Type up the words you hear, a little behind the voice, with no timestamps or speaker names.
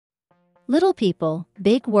Little people,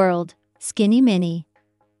 big world, skinny mini.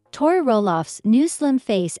 Tori Roloff's new slim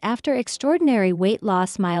face after extraordinary weight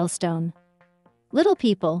loss milestone. Little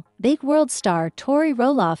people, big world star Tori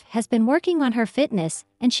Roloff has been working on her fitness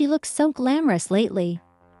and she looks so glamorous lately.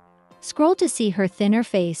 Scroll to see her thinner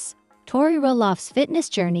face. Tori Roloff's fitness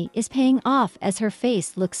journey is paying off as her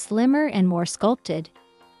face looks slimmer and more sculpted.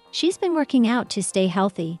 She's been working out to stay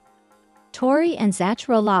healthy. Tori and Jack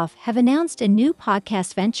Roloff have announced a new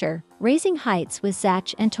podcast venture, Raising Heights with Jack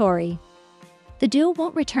and Tori. The duo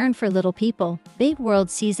won't return for Little People, Big World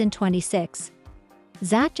Season 26.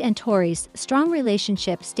 Jack and Tori's strong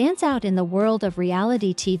relationship stands out in the world of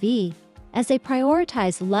reality TV, as they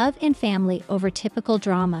prioritize love and family over typical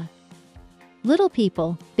drama. Little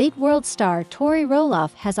People, Big World star Tori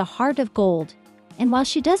Roloff has a heart of gold, and while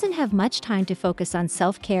she doesn't have much time to focus on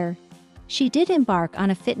self-care, she did embark on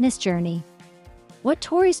a fitness journey. What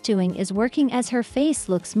Tori's doing is working as her face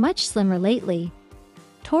looks much slimmer lately.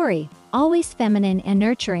 Tori, always feminine and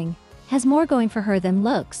nurturing, has more going for her than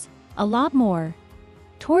looks, a lot more.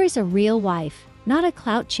 Tori's a real wife, not a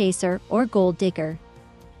clout chaser or gold digger.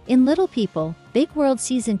 In Little People, Big World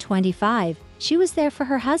Season 25, she was there for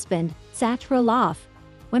her husband, Jack Roloff,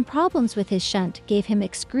 when problems with his shunt gave him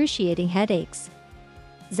excruciating headaches.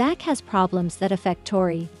 Jack has problems that affect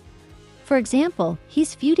Tori. For example,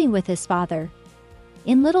 he's feuding with his father.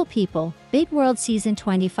 In Little People, Big World Season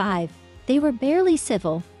 25, they were barely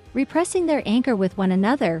civil, repressing their anger with one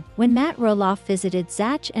another when Matt Roloff visited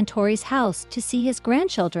Jack and Tori's house to see his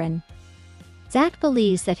grandchildren. Jack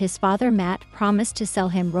believes that his father Matt promised to sell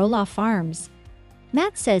him Roloff Farms.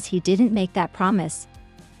 Matt says he didn't make that promise.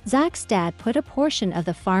 Jack's dad put a portion of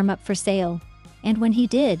the farm up for sale, and when he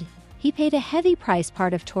did, he paid a heavy price.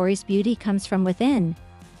 Part of Tori's beauty comes from within.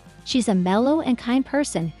 She's a mellow and kind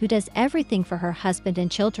person who does everything for her husband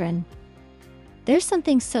and children. There's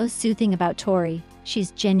something so soothing about Tori.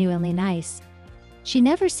 She's genuinely nice. She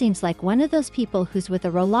never seems like one of those people who's with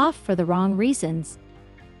a Roloff for the wrong reasons.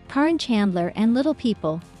 Karen Chandler and Little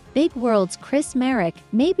People, Big World's Chris Marek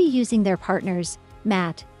may be using their partners,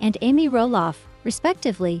 Matt and Amy Roloff,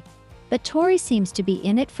 respectively, but Tori seems to be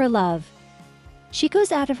in it for love. She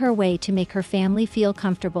goes out of her way to make her family feel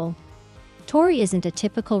comfortable. Tori isn't a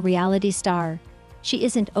typical reality star. She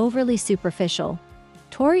isn't overly superficial.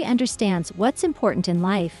 Tori understands what's important in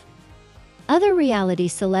life. Other reality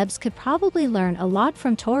celebs could probably learn a lot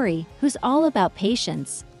from Tori, who's all about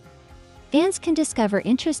patience. Fans can discover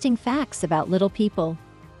interesting facts about Little People,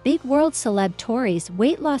 Big World celeb Tori's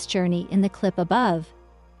weight loss journey in the clip above.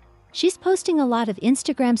 She's posting a lot of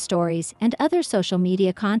Instagram stories and other social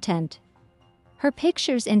media content. Her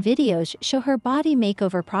pictures and videos show her body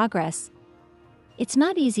makeover progress. It's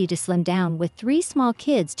not easy to slim down with 3 small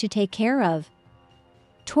kids to take care of.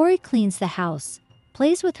 Tori cleans the house,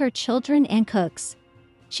 plays with her children and cooks.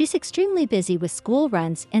 She's extremely busy with school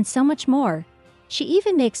runs and so much more. She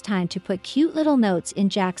even makes time to put cute little notes in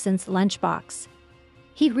Jackson's lunchbox.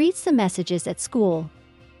 He reads the messages at school.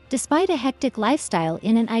 Despite a hectic lifestyle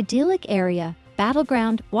in an idyllic area,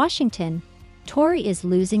 Battleground, Washington, Tori is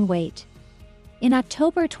losing weight. In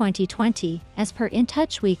October 2020, as per In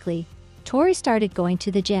Touch Weekly, Tori started going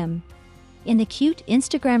to the gym. In the cute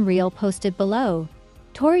Instagram reel posted below,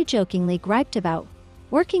 Tori jokingly griped about,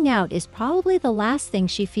 working out is probably the last thing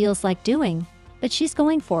she feels like doing, but she's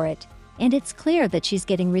going for it, and it's clear that she's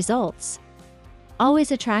getting results.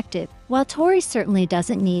 Always attractive, while Tori certainly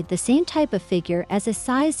doesn't need the same type of figure as a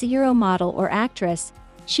size 0 model or actress,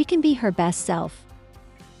 she can be her best self.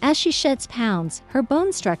 As she sheds pounds, her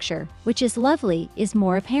bone structure, which is lovely, is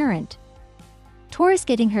more apparent. Tori's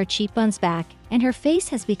getting her cheekbones back, and her face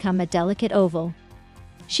has become a delicate oval.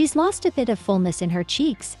 She's lost a bit of fullness in her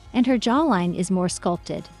cheeks, and her jawline is more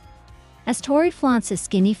sculpted. As Tori flaunts a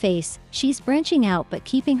skinny face, she's branching out but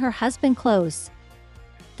keeping her husband close.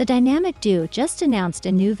 The dynamic duo just announced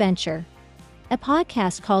a new venture, a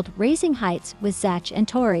podcast called Raising Heights with Jack and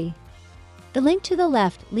Tori. The link to the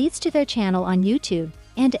left leads to their channel on YouTube,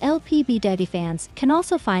 and LPBW fans can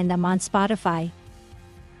also find them on Spotify.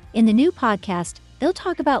 In the new podcast, they'll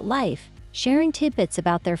talk about life, sharing tidbits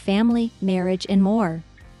about their family, marriage, and more.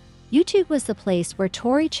 YouTube was the place where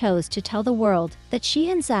Tori chose to tell the world that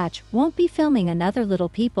she and Jack won't be filming another Little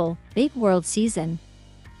People, Big World season.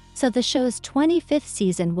 So the show's 25th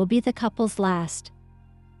season will be the couple's last.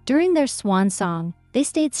 During their swan song, they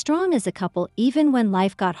stayed strong as a couple even when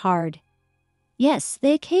life got hard. Yes,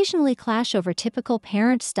 they occasionally clash over typical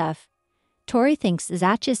parent stuff. Tori thinks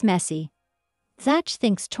Jack is messy. Jack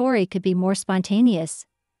thinks Tori could be more spontaneous.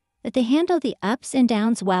 That they handle the ups and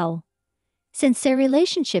downs well. Since their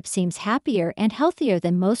relationship seems happier and healthier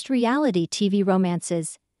than most reality TV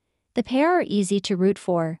romances, The pair are easy to root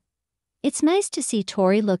for. It's nice to see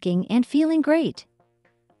Tori looking and feeling great.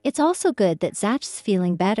 It's also good that Zach's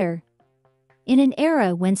feeling better. In an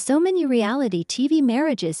era when so many reality TV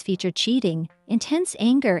marriages feature cheating, intense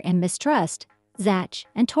anger and mistrust, Zach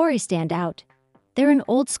and Tori stand out. They're an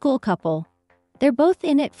old-school couple. They're both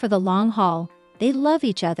in it for the long haul. They love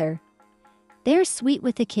each other. They're sweet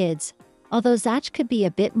with the kids, although Zach could be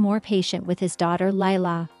a bit more patient with his daughter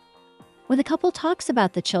Lila. When the couple talks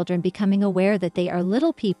about the children becoming aware that they are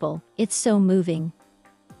little people, it's so moving.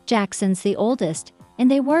 Jackson's the oldest, and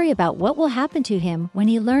they worry about what will happen to him when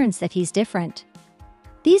he learns that he's different.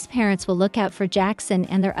 These parents will look out for Jackson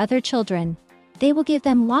and their other children. They will give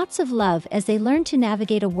them lots of love as they learn to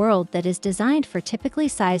navigate a world that is designed for typically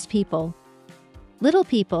sized people. Little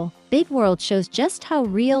People, Big World shows just how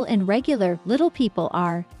real and regular little people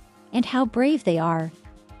are, and how brave they are.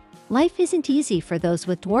 Life isn't easy for those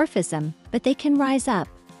with dwarfism, but they can rise up,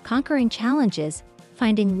 conquering challenges,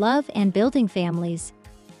 finding love and building families.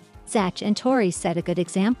 Zach and Tori set a good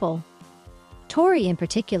example. Tori in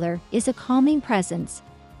particular is a calming presence.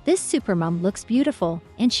 This supermom looks beautiful,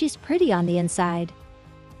 and she's pretty on the inside.